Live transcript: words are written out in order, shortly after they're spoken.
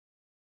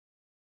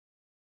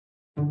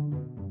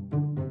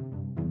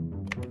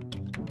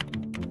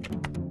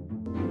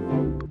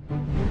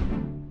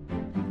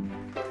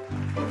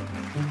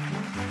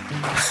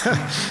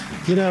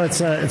You know, it's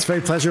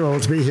very pleasurable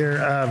to be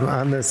here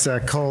on this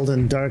cold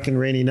and dark and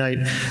rainy night.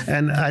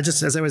 And I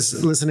just, as I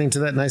was listening to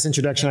that nice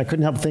introduction, I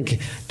couldn't help thinking,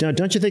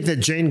 don't you think that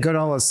Jane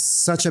Goodall is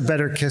such a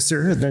better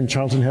kisser than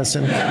Charlton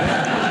Heston?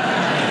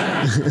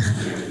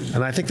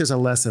 And I think there's a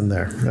lesson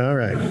there. All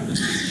right.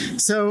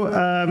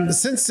 So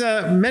since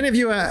many of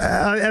you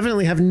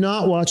evidently have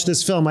not watched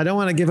this film, I don't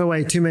want to give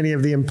away too many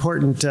of the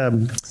important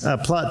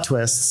plot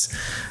twists,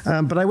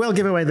 but I will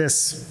give away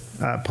this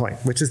point,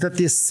 which is that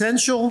the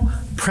essential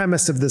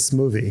premise of this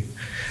movie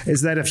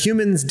is that if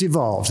humans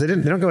devolve, they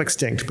don't go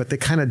extinct, but they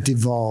kind of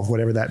devolve,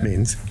 whatever that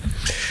means,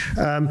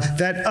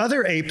 that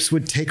other apes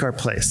would take our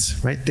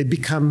place, right? They'd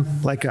become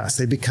like us.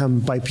 They'd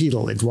become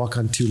bipedal. They'd walk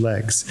on two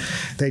legs.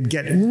 They'd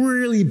get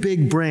really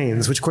big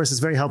brains, which of course is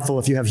very helpful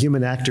if you have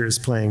human actors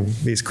playing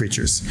these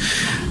creatures.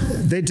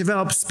 They'd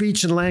develop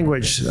speech and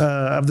language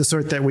of the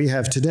sort that we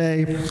have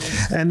today,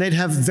 and they'd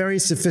have very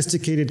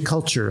sophisticated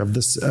culture of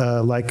this,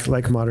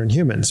 like modern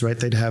humans, right?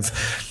 They'd have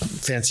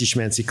fancy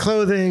schmancy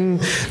clothing.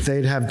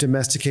 They'd have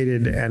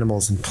domesticated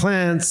animals and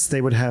plants.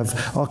 They would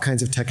have all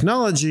kinds of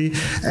technology.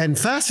 And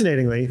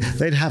fascinatingly,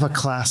 they'd have a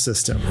class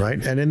system,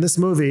 right? And in this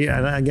movie,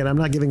 and again, I'm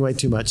not giving away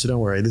too much, so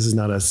don't worry. This is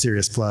not a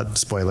serious plot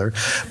spoiler.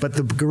 But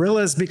the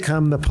gorillas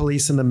become the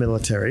police and the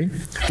military.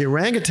 The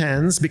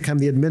orangutans become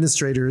the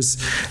administrators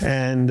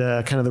and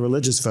kind of the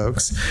religious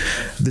folks.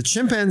 The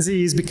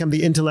chimpanzees become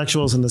the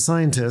intellectuals and the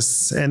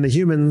scientists. And the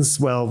humans,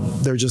 well,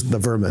 they're just the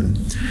vermin.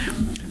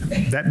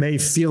 That may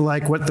feel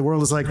like what the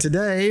world is like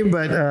today,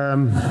 but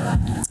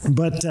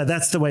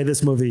that's the way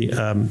this movie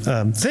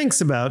thinks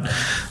about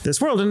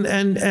this world.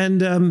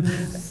 And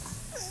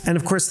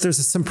of course,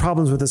 there's some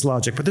problems with this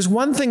logic. But there's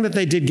one thing that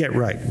they did get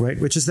right,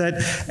 which is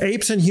that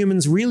apes and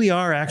humans really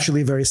are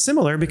actually very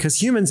similar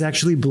because humans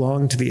actually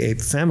belong to the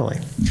ape family.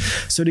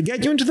 So to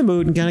get you into the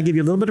mood and kind of give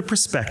you a little bit of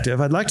perspective,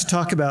 I'd like to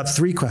talk about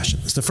three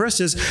questions. The first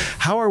is,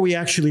 how are we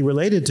actually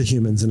related to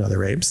humans and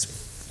other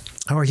apes?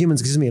 How are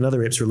humans, and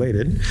other apes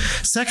related?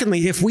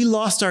 Secondly, if we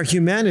lost our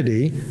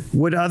humanity,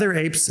 would other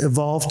apes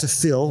evolve to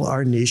fill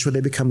our niche? Would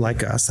they become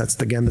like us? That's,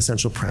 again, the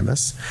central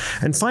premise.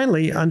 And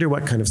finally, under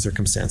what kind of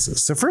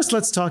circumstances? So first,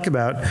 let's talk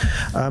about,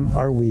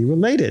 are we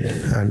related,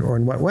 or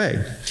in what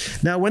way?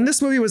 Now, when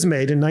this movie was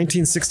made in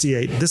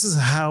 1968, this is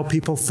how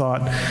people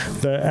thought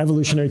the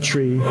evolutionary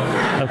tree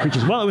of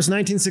creatures. Well, it was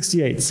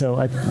 1968, so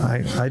it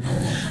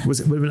would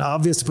have been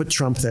obvious to put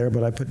Trump there,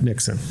 but I put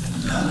Nixon.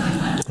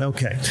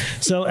 Okay,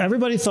 so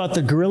everybody thought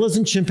that gorillas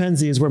and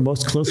chimpanzees were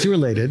most closely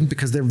related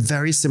because they're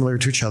very similar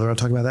to each other. I'll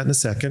talk about that in a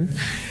second.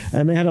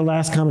 And they had a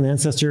last common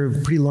ancestor a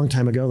pretty long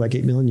time ago, like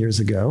 8 million years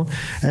ago.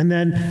 And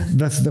then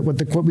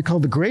what we call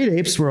the great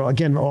apes were,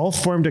 again, all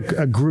formed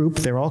a group.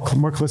 They're all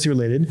more closely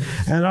related.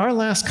 And our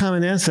last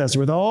common ancestor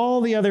with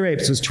all the other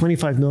apes was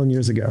 25 million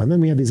years ago. And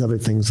then we have these other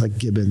things like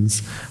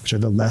gibbons, which are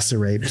the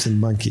lesser apes, and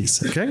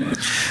monkeys. Okay?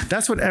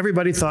 That's what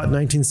everybody thought in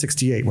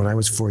 1968 when I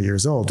was 4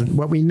 years old. And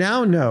what we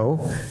now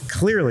know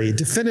clearly,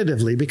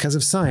 definitively, because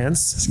of science,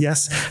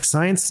 yes,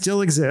 science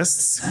still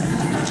exists.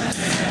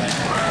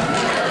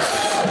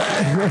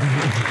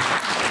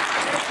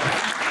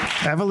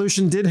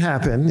 Evolution did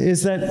happen,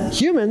 is that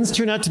humans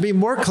turn out to be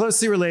more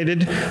closely related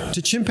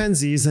to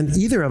chimpanzees than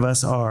either of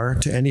us are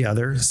to any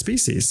other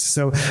species.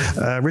 So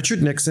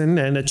Richard Nixon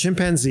and a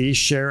chimpanzee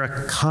share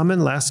a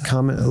last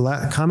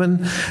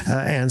common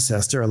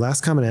ancestor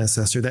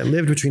that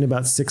lived between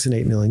about 6 and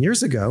 8 million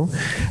years ago,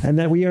 and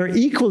that we are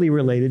equally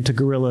related to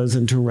gorillas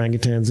and to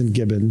orangutans and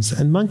gibbons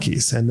and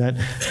monkeys, and that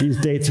these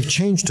dates have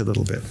changed a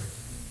little bit.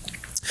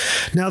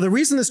 Now, the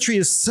reason this tree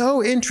is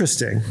so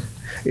interesting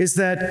is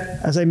that,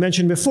 as I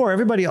mentioned before,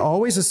 everybody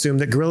always assumed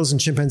that gorillas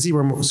and chimpanzees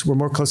were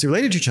more closely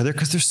related to each other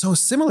because they're so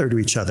similar to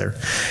each other.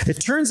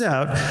 It turns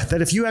out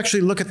that if you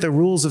actually look at the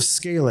rules of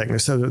scaling,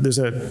 so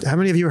how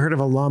many of you have heard of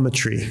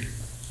allometry?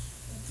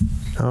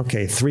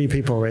 Okay, 3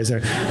 people raised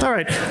their. All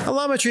right,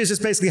 allometry is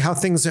just basically how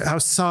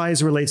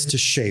size relates to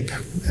shape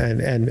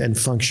and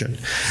function.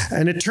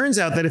 And it turns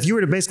out that if you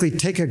were to basically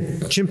take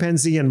a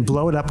chimpanzee and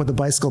blow it up with a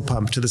bicycle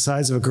pump to the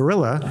size of a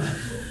gorilla,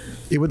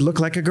 it would look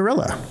like a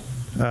gorilla.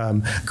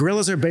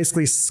 Gorillas are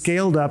basically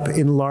scaled up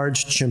in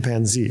large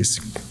chimpanzees.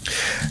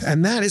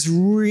 And that is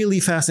really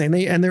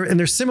fascinating.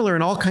 They're similar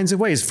in all kinds of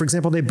ways. For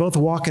example, they both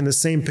walk in the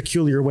same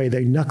peculiar way.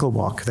 They knuckle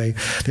walk. They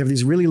have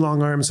these really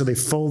long arms, so they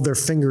fold their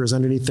fingers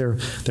underneath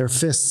their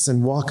fists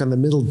and walk on the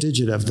middle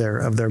digit of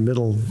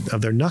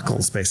their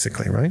knuckles,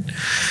 basically, right?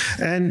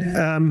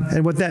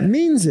 And what that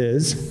means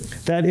is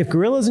that if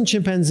gorillas and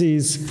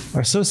chimpanzees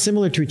are so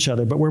similar to each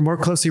other, but we're more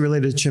closely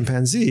related to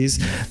chimpanzees,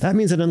 that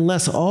means that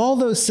unless all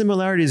those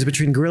similarities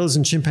between gorillas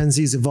and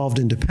chimpanzees evolved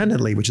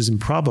independently, which is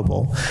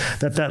improbable,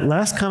 that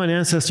last common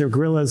ancestor of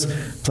gorillas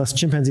plus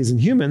chimpanzees and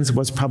humans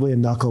was probably a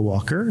knuckle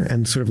walker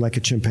and sort of like a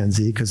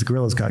chimpanzee because the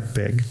gorillas got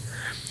big.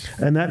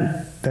 And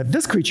that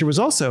this creature was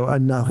also a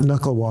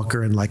knuckle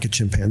walker and like a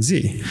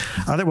chimpanzee.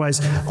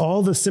 Otherwise,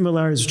 all the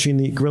similarities between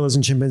the gorillas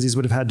and chimpanzees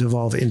would have had to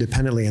evolve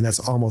independently, and that's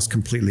almost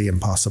completely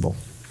impossible.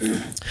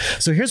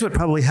 So here's what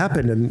probably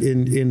happened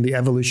in the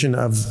evolution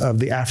of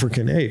the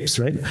African apes,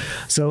 right?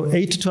 So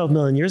 8 to 12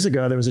 million years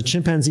ago, there was a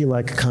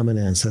chimpanzee-like common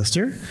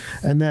ancestor,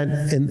 and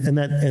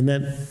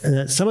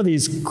that some of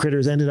these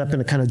critters ended up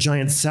in a kind of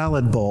giant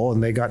salad bowl,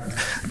 and they got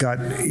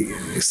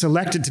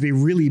selected to be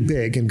really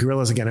big. And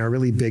gorillas, again, are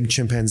really big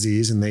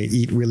chimpanzees, and they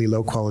eat really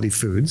low-quality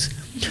foods.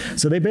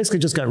 So they basically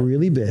just got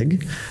really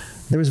big.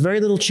 There was very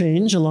little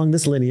change along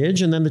this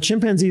lineage, and then the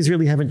chimpanzees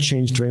really haven't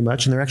changed very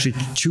much, and there are actually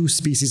two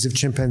species of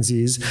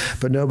chimpanzees,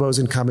 bonobos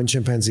and common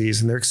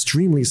chimpanzees, and they're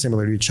extremely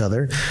similar to each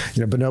other.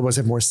 You know, bonobos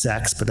have more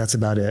sex, but that's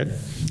about it.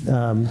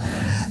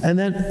 And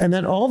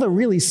then all the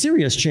really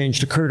serious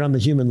change occurred on the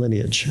human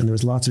lineage, and there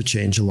was lots of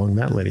change along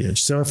that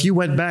lineage. So if you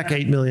went back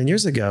 8 million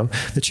years ago,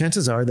 the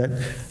chances are that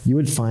you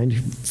would find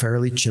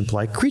fairly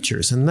chimp-like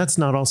creatures, and that's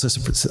not also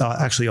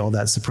actually all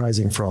that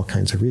surprising for all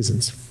kinds of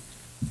reasons.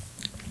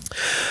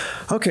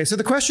 Okay, so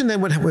the question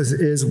then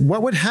is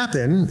what would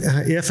happen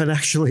if and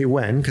actually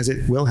when, because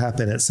it will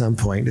happen at some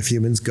point, if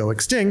humans go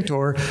extinct,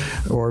 or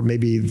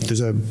maybe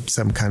there's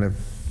some kind of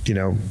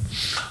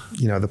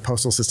the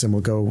postal system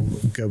will go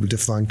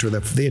defunct, or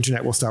the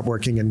internet will stop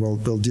working and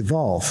will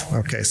devolve.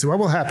 Okay, so what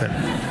will happen?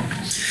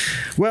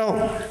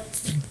 Well,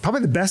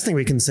 probably the best thing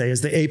we can say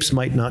is the apes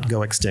might not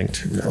go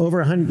extinct.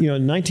 Over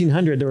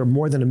 1900, there were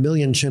more than 1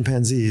 million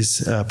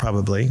chimpanzees,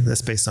 probably.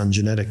 That's based on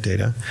genetic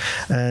data.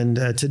 And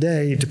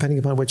today, depending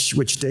upon which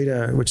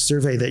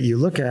survey that you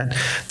look at,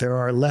 there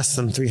are less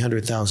than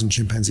 300,000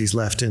 chimpanzees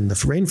left in the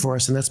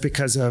rainforest, and that's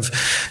because of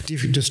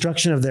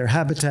destruction of their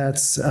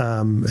habitats,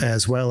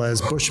 as well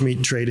as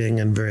bushmeat trading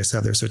and various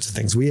other sorts of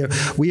things.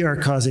 We are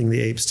causing the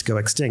apes to go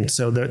extinct,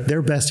 so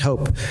their best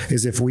hope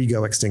is if we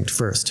go extinct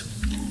first.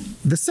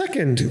 The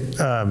second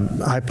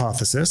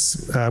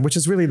hypothesis, which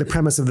is really the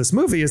premise of this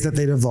movie, is that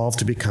they'd evolve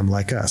to become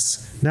like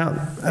us. Now,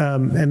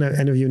 and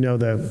any of you know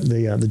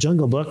the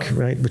Jungle Book,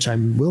 right, which I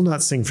will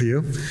not sing for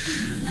you.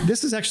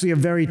 This is actually a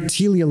very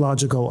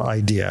teleological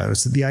idea.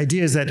 So the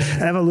idea is that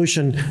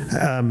evolution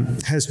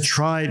has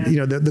tried,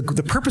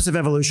 the purpose of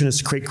evolution is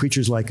to create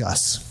creatures like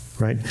us.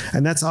 Right?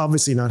 And that's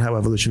obviously not how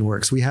evolution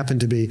works. We happen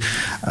to be,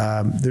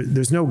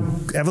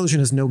 evolution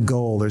has no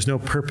goal, there's no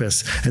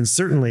purpose, and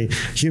certainly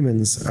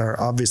humans are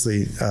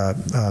obviously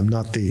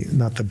not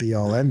the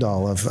be-all,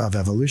 end-all of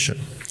evolution,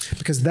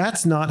 because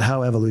that's not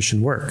how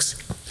evolution works.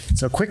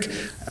 So a quick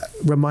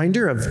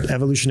reminder of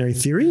evolutionary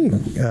theory,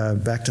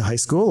 back to high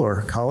school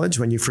or college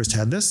when you first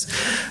had this.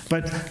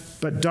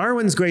 But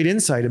Darwin's great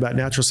insight about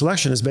natural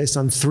selection is based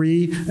on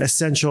 3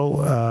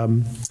 essential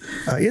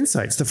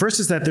insights. The first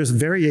is that there's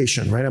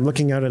variation, right? I'm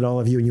looking out at all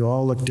of you and you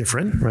all look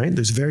different, right?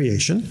 There's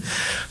variation.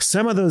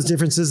 Some of those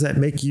differences that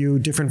make you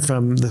different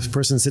from the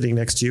person sitting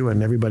next to you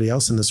and everybody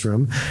else in this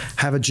room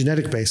have a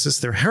genetic basis.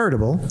 They're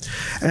heritable.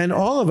 And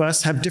all of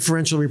us have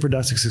differential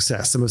reproductive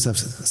success. Some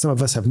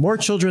of us have more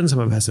children, some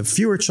of us have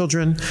fewer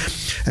children.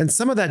 And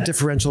some of that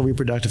differential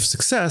reproductive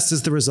success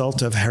is the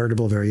result of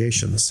heritable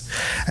variations.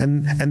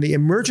 And the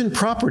emergent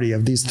property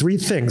of these 3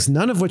 things,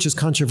 none of which is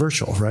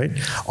controversial, right?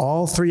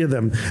 All 3 of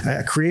them,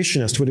 a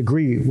creationist would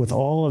agree with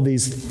all of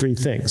these 3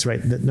 things,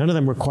 right? That none of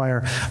them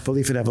require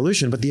belief in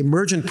evolution, but the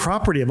emergent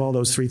property of all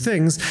those 3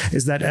 things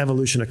is that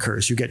evolution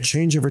occurs. You get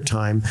change over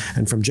time,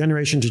 and from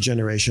generation to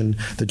generation,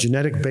 the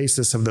genetic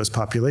basis of those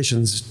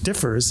populations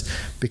differs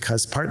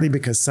partly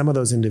because some of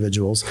those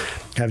individuals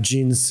have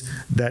genes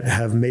that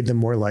have made them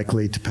more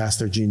likely to pass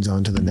their genes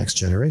on to the next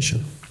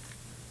generation.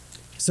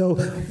 So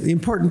the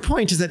important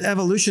point is that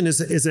evolution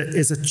is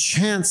a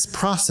chance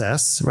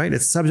process, right?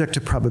 It's subject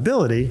to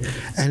probability,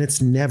 and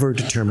it's never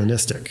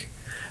deterministic.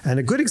 And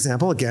a good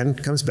example, again,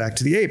 comes back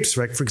to the apes,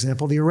 right? For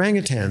example, the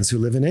orangutans who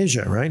live in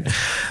Asia, right?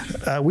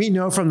 We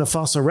know from the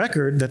fossil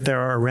record that there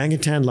are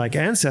orangutan-like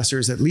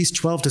ancestors at least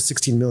 12 to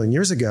 16 million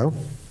years ago.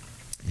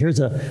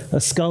 Here's a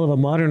skull of a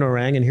modern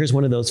orang, and here's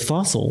one of those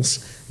fossils.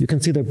 You can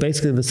see they're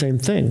basically the same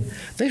thing.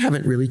 They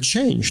haven't really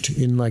changed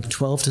in like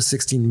 12 to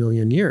 16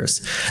 million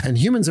years. And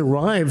humans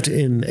arrived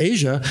in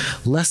Asia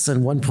less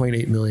than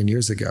 1.8 million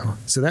years ago.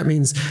 So that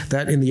means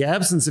that in the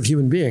absence of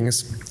human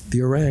beings,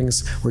 the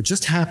orangs were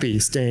just happy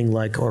staying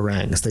like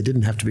orangs. They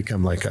didn't have to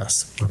become like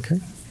us, okay?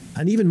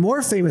 An even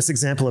more famous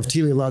example of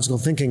teleological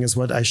thinking is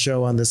what I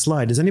show on this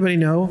slide. Does anybody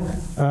know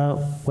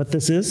what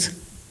this is?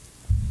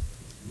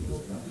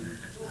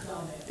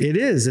 It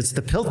is. It's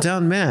the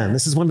Piltdown Man.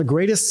 This is one of the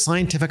greatest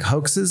scientific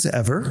hoaxes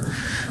ever.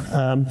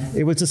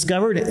 It was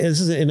discovered. This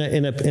is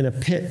in a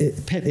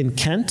pit in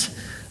Kent,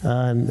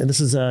 and this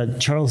is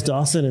Charles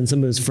Dawson and some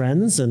of his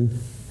friends. And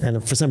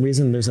for some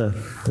reason, there's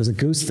a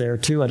goose there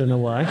too. I don't know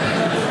why.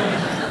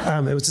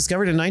 It was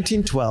discovered in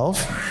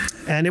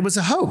 1912. And it was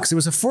a hoax. It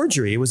was a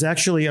forgery. It was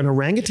actually an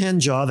orangutan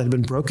jaw that had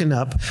been broken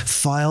up,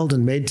 filed,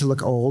 and made to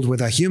look old,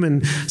 with a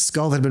human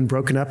skull that had been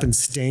broken up and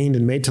stained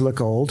and made to look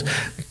old.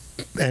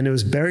 and it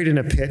was buried in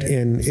a pit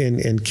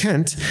in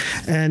Kent.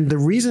 And the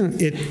reason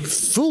it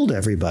fooled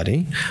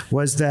everybody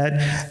was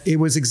that it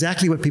was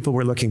exactly what people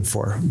were looking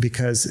for,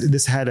 because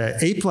this had an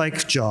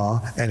ape-like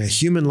jaw and a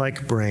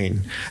human-like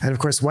brain. And of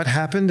course, what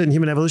happened in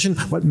human evolution?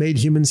 What made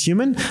humans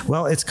human?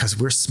 Well, it's because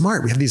we're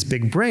smart. We have these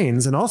big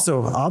brains. And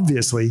also,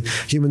 obviously,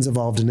 humans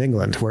evolved in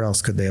England. Where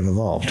else could they have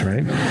evolved,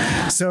 right?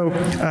 So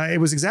it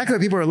was exactly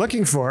what people were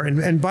looking for.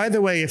 And by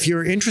the way, if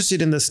you're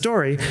interested in the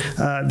story,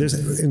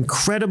 there's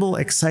incredible,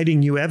 exciting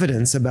new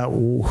evidence about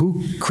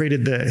who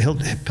created the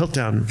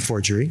Piltdown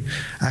forgery.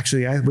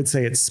 Actually, I would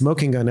say it's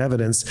smoking gun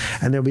evidence.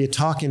 And there'll be a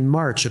talk in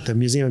March at the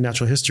Museum of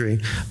Natural History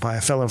by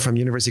a fellow from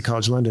University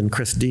College London,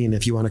 Chris Dean.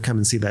 If you want to come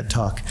and see that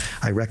talk,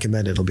 I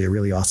recommend it. It'll be a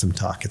really awesome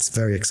talk. It's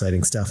very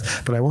exciting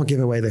stuff. But I won't give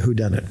away the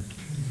whodunit.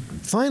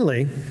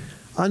 Finally,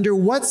 under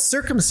what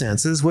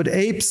circumstances would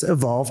apes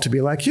evolve to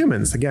be like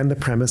humans? Again, the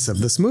premise of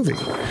this movie.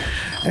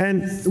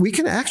 And we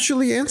can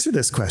actually answer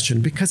this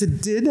question because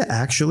it did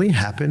actually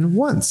happen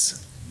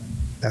once.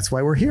 That's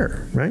why we're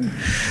here, right?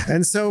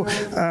 And so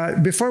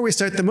before we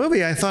start the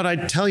movie, I thought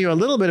I'd tell you a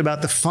little bit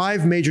about the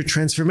 5 major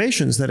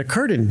transformations that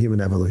occurred in human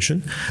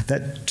evolution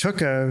that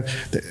took an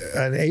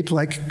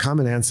ape-like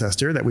common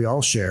ancestor that we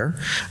all share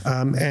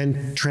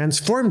and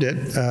transformed it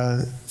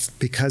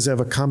because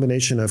of a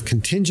combination of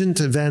contingent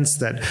events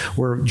that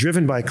were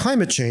driven by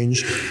climate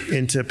change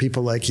into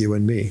people like you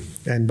and me.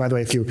 And by the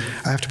way,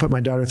 I have to put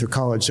my daughter through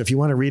college, so if you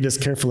want to read this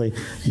carefully,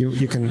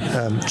 you can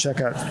check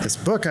out this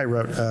book I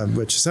wrote,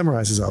 which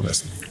summarizes all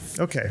this.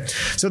 Okay,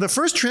 so the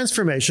first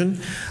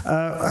transformation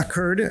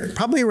occurred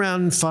probably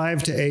around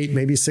 5 to 8,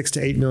 maybe 6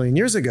 to 8 million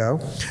years ago,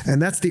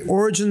 and that's the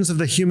origins of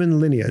the human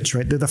lineage,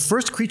 right? They're the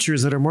first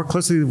creatures that are more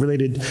closely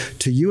related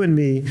to you and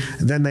me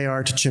than they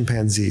are to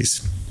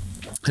chimpanzees.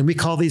 And we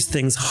call these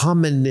things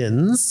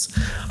hominins.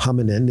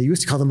 Hominin. They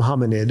used to call them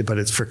hominid, but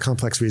it's for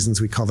complex reasons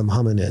we call them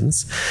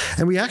hominins.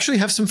 And we actually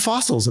have some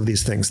fossils of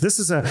these things. This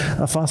is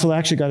a fossil I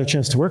actually got a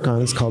chance to work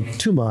on. It's called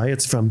Tumai.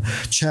 It's from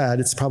Chad.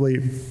 It's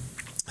probably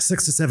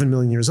 6 to 7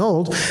 million years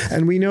old.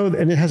 And we know,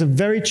 and it has a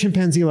very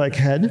chimpanzee-like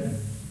head,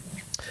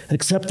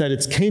 except that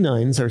its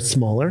canines are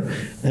smaller,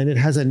 and it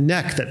has a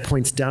neck that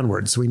points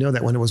downwards. So we know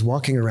that when it was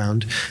walking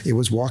around,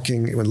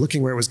 when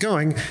looking where it was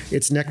going,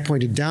 its neck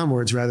pointed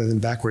downwards rather than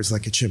backwards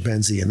like a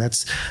chimpanzee. And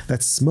that's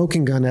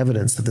smoking gun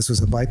evidence that this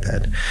was a biped.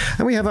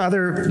 And we have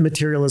other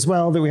material as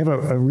well, that we have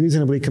a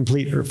reasonably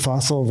complete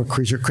fossil of a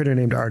critter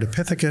named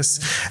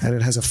Ardipithecus, and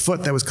it has a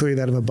foot that was clearly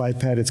that of a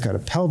biped. It's got a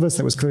pelvis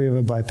that was clearly of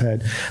a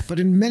biped. But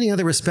in many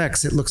other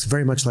respects, it looks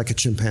very much like a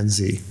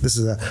chimpanzee. This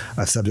is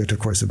a subject, of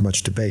course, of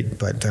much debate,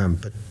 but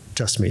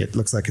trust me, it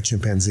looks like a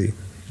chimpanzee.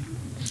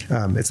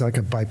 It's like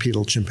a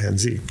bipedal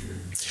chimpanzee.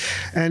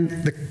 And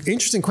the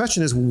interesting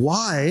question is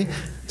why?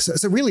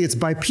 So really, it's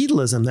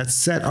bipedalism that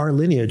set our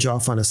lineage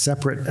off on a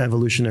separate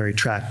evolutionary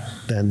track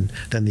than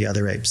the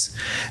other apes.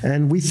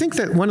 And we think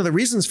that one of the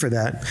reasons for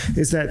that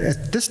is that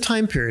at this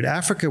time period,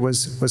 Africa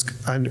was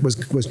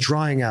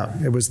drying out.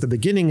 It was the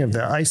beginning of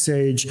the Ice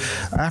Age.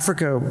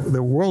 Africa,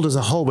 the world as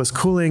a whole, was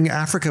cooling.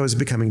 Africa was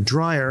becoming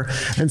drier.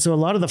 And so a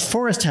lot of the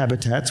forest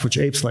habitats, which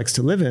apes likes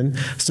to live in,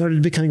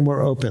 started becoming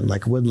more open,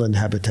 like woodland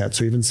habitats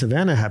or even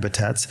savanna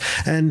habitats.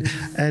 And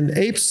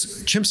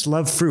chimps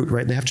love fruit,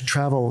 right? They have to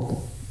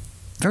travel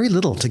very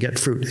little to get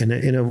fruit. In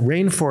a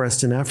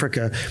rainforest in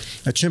Africa,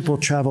 a chimp will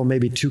travel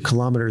maybe 2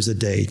 kilometers a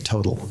day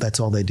total. That's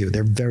all they do.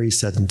 They're very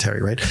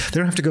sedentary, right? They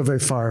don't have to go very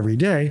far every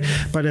day,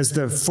 but as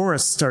the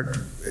forests start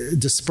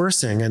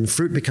dispersing and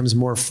fruit becomes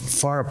more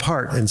far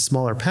apart in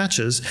smaller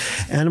patches,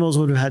 animals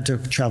would have had to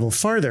travel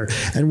farther.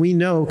 And we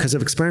know, because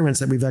of experiments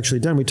that we've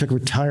actually done, we took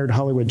retired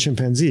Hollywood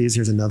chimpanzees.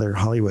 Here's another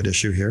Hollywood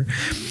issue here.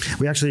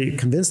 We actually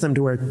convinced them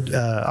to wear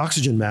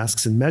oxygen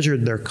masks and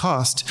measured their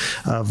cost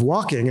of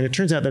walking. And it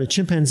turns out that a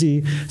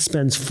chimpanzee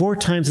spends 4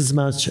 times as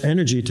much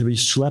energy to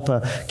schlep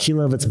a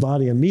kilo of its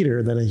body a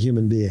meter than a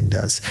human being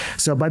does.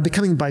 So by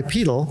becoming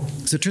bipedal,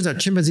 so it turns out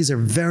chimpanzees are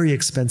very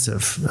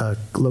expensive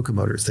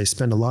locomotors. They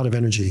spend a lot of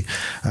energy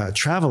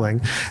traveling.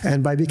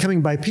 And by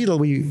becoming bipedal,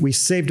 we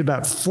saved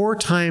about 4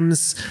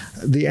 times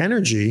the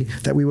energy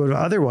that we would have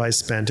otherwise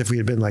spent if we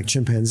had been like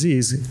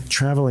chimpanzees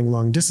traveling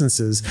long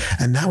distances.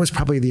 And that was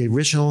probably the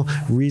original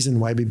reason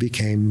why we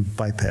became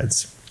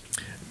bipeds.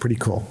 Pretty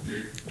cool.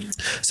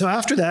 So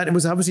after that, it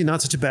was obviously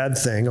not such a bad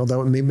thing,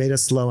 although it made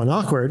us slow and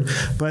awkward,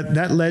 but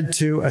that led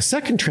to a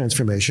second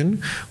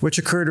transformation, which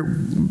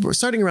occurred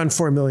starting around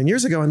 4 million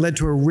years ago and led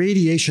to a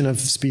radiation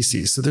of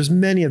species. So there's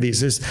many of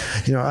these. There's,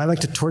 I like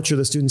to torture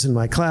the students in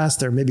my class.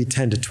 There are maybe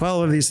 10 to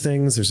 12 of these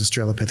things. There's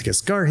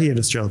Australopithecus garhi and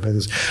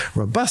Australopithecus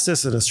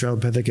robustus and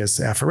Australopithecus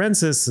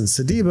afarensis and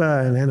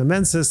sediba and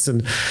anamensis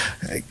and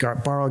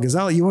Barrel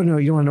gazelle. You want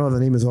to know the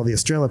names of all the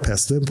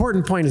Australopiths. The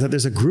important point is that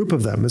there's a group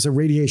of them. There's a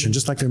radiation,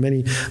 just like there are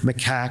many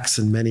macaques macaques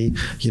and many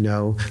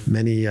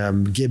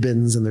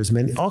gibbons, and there's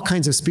all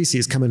kinds of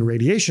species come in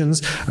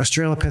radiations.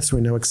 Australopiths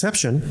were no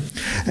exception.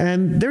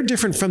 And they're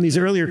different from these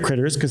earlier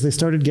critters because they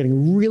started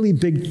getting really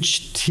big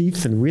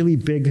teeth and really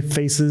big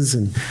faces,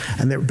 and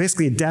they're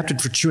basically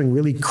adapted for chewing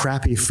really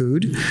crappy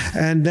food.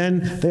 And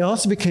then they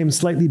also became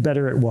slightly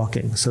better at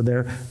walking. So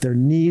their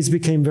knees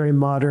became very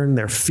modern.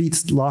 Their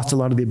feet lost a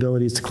lot of the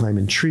abilities to climb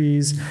in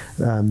trees.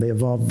 They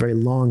evolved very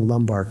long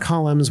lumbar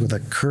columns with a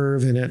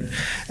curve in it.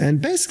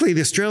 And basically,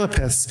 the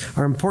Australopiths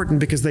are important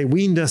because they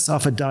weaned us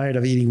off a diet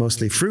of eating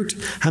mostly fruit.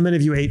 How many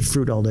of you ate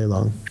fruit all day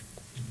long?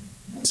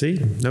 See,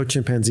 no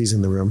chimpanzees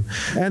in the room.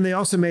 And they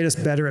also made us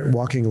better at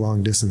walking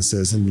long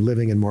distances and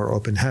living in more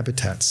open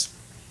habitats.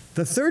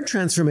 The third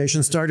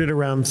transformation started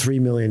around 3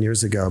 million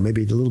years ago,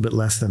 maybe a little bit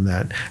less than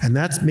that. And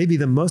that's maybe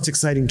the most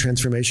exciting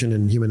transformation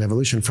in human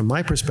evolution from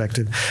my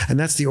perspective, and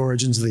that's the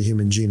origins of the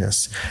human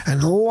genus.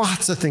 And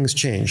lots of things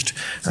changed.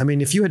 I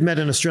mean, if you had met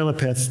an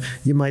Australopith,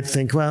 you might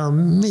think, well,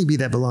 maybe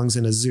that belongs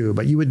in a zoo,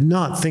 but you would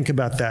not think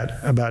about that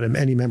about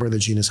any member of the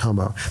genus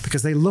Homo,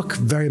 because they look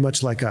very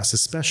much like us,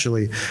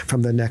 especially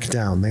from the neck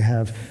down. They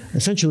have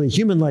essentially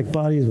human-like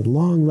bodies with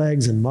long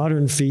legs and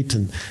modern feet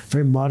and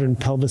very modern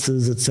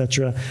pelvises,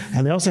 etc.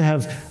 And they also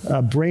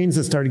have brains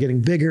that started getting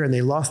bigger, and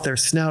they lost their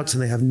snouts,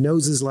 and they have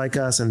noses like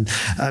us, and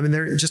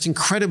they're just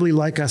incredibly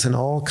like us in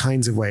all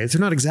kinds of ways. They're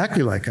not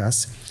exactly like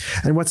us.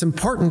 And what's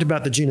important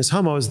about the genus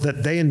Homo is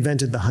that they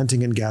invented the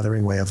hunting and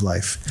gathering way of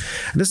life.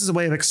 And this is a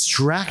way of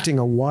extracting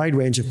a wide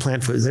range of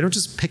plant foods. They don't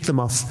just pick them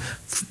off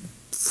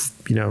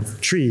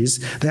trees.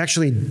 They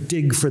actually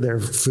dig for their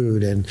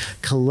food and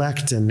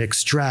collect and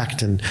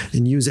extract and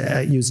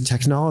use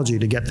technology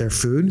to get their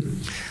food.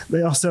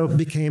 They also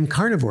became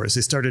carnivores.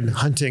 They started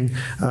hunting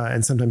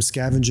and sometimes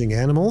scavenging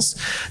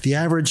animals. The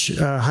average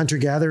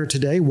hunter-gatherer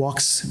today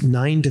walks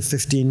 9 to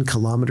 15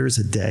 kilometers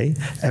a day,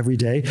 every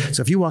day. So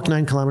if you walk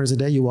 9 kilometers a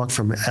day, you walk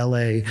from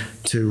LA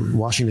to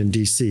Washington,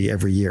 D.C.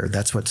 every year.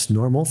 That's what's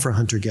normal for a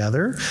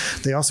hunter-gatherer.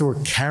 They also were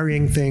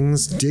carrying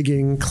things,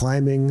 digging,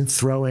 climbing,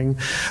 throwing.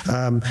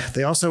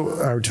 They also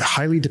are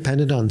highly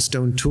dependent on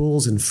stone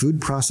tools and food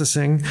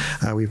processing.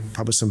 We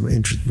published some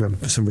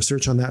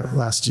research on that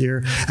last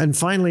year. And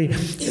finally,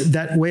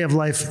 that way of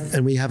life,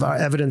 and we have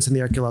evidence in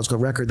the archaeological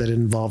record that it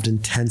involved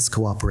intense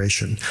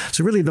cooperation.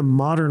 So really the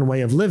modern way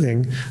of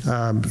living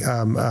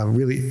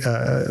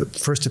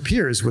first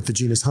appears with the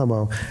genus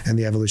Homo and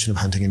the evolution of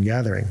hunting and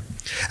gathering.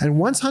 And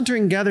once hunting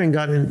and gathering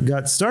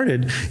got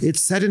started, it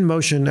set in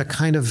motion a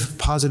kind of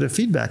positive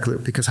feedback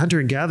loop, because hunter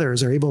and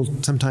gatherers are able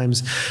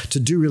sometimes to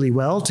do really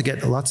well, to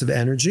get lots of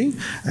energy,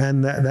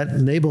 and that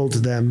enabled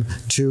them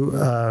to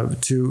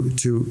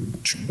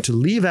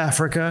leave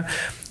Africa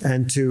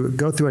and to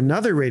go through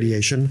another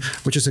radiation,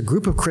 which is a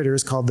group of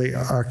critters called the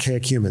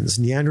archaic humans.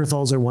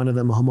 Neanderthals are one of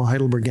them. Homo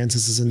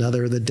heidelbergensis is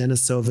another. The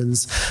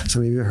Denisovans,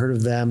 some of you have heard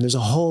of them. There's a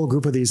whole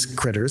group of these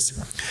critters,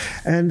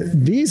 and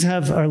these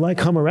are like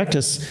Homo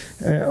erectus,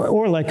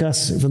 or like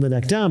us from the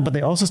neck down, but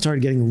they also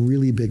started getting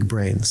really big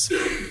brains.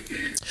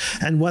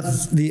 And what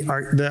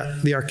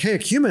the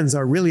archaic humans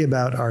are really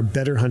about are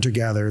better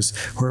hunter-gatherers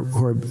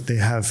who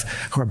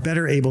are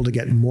better able to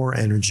get more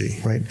energy,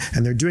 right?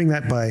 And they're doing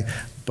that by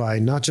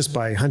not just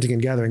by hunting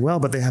and gathering well,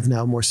 but they have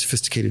now more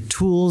sophisticated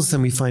tools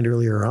than we find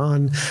earlier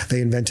on.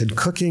 They invented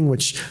cooking,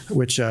 which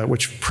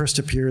first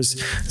appears,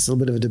 it's a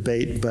little bit of a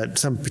debate, but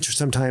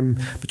sometime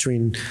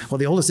between, well,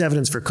 the oldest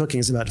evidence for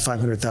cooking is about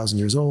 500,000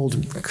 years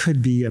old.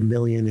 Could be 1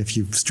 million if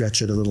you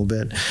stretch it a little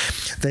bit.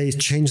 They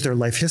changed their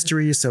life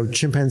history. So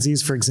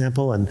chimpanzees, for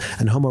example, and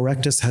Homo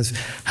erectus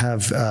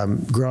have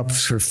grew up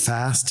sort of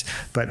fast,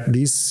 but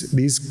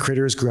these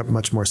critters grew up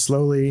much more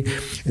slowly.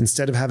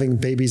 Instead of having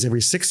babies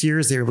every 6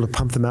 years, they were able to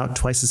pump them out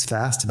twice as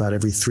fast, about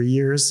every 3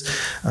 years.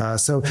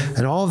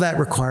 And all of that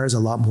requires a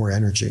lot more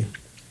energy.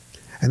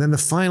 And then the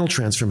final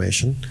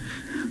transformation,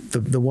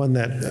 the one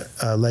that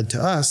led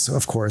to us,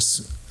 of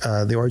course,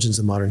 the origins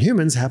of modern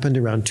humans, happened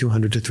around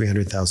 200 to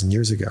 300,000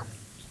 years ago.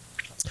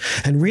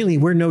 And really,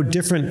 we're no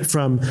different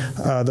from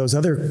those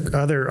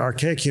other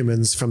archaic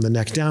humans from the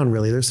neck down,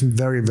 really. There's some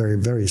very, very,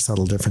 very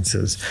subtle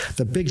differences.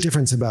 The big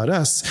difference about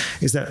us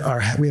is that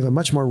we have a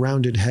much more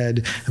rounded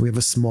head, and we have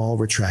a small,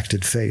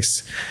 retracted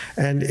face.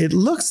 And it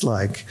looks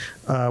like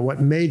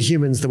what made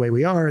humans the way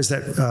we are is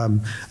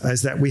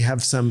that we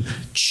have some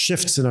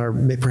shifts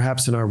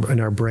perhaps in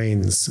our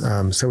brains.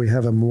 So we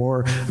have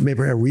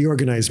maybe a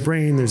reorganized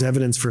brain. There's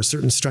evidence for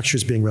certain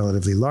structures being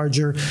relatively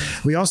larger.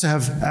 We also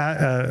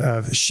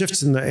have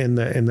shifts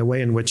in the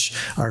way in which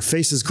our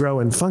faces grow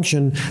and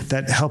function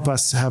that help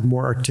us have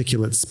more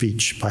articulate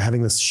speech. By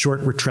having this short,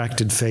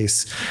 retracted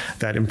face,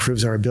 that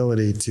improves our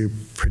ability to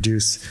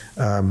produce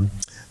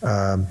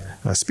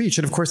speech.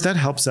 And of course, that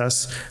helps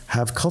us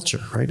have culture,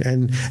 right?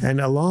 And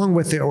along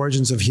with the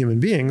origins of human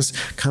beings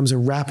comes a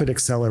rapid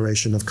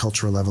acceleration of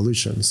cultural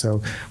evolution.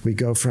 So we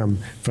go from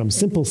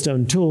simple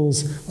stone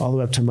tools all the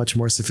way up to much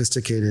more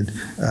sophisticated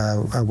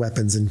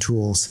weapons and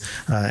tools,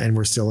 and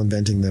we're still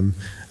inventing them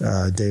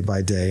day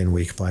by day and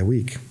week by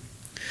week.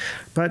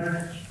 But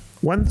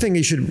One thing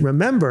you should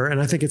remember,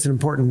 and I think it's an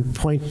important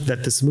point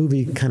that this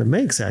movie kind of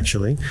makes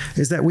actually,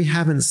 is that we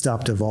haven't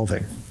stopped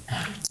evolving.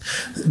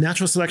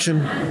 Natural selection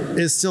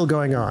is still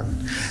going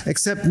on,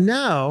 except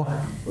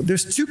now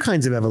there's two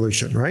kinds of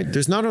evolution, right?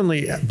 There's not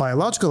only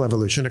biological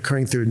evolution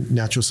occurring through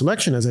natural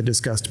selection, as I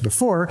discussed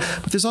before,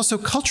 but there's also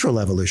cultural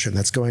evolution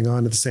that's going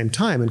on at the same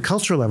time. And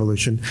cultural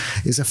evolution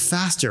is a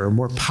faster,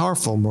 more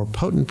powerful, more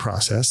potent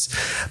process,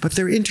 but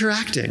they're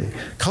interacting.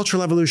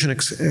 Cultural evolution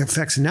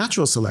affects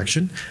natural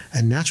selection,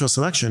 and natural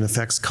selection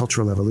affects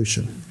cultural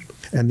evolution.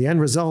 And the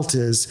end result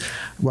is,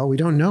 well, we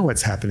don't know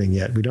what's happening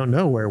yet. We don't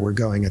know where we're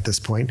going at this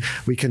point.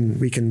 We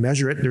can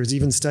measure it. There's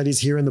even studies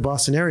here in the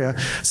Boston area.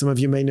 Some of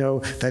you may know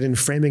that in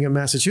Framingham,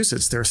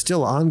 Massachusetts, there are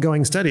still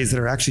ongoing studies that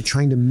are actually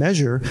trying to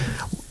measure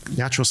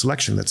natural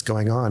selection that's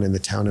going on in the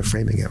town of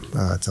Framingham.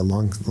 It's a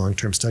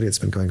long-term study that's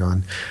been going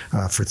on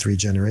for 3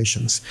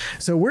 generations.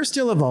 So we're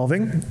still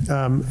evolving,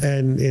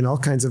 and in all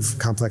kinds of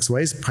complex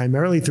ways,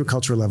 primarily through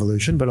cultural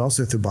evolution, but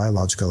also through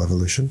biological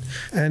evolution.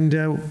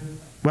 And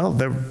well,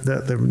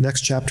 the next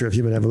chapter of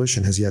human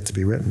evolution has yet to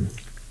be written.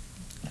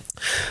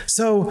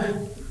 So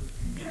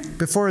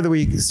before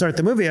we start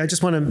the movie, I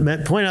just want to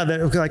point out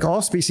that like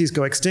all species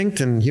go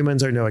extinct, and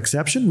humans are no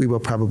exception. We will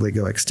probably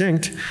go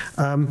extinct.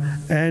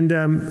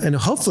 And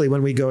hopefully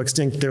when we go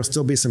extinct, there'll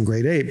still be some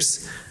great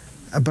apes.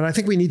 But I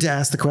think we need to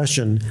ask the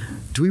question,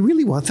 do we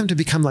really want them to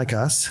become like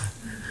us?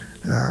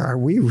 Are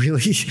we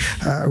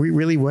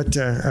really what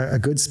a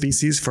good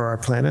species for our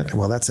planet?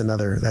 Well, that's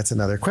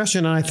another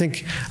question, and I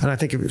think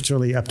it's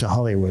really up to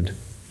Hollywood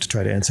to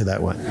try to answer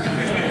that one.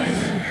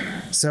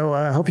 So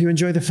I hope you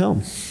enjoy the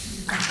film.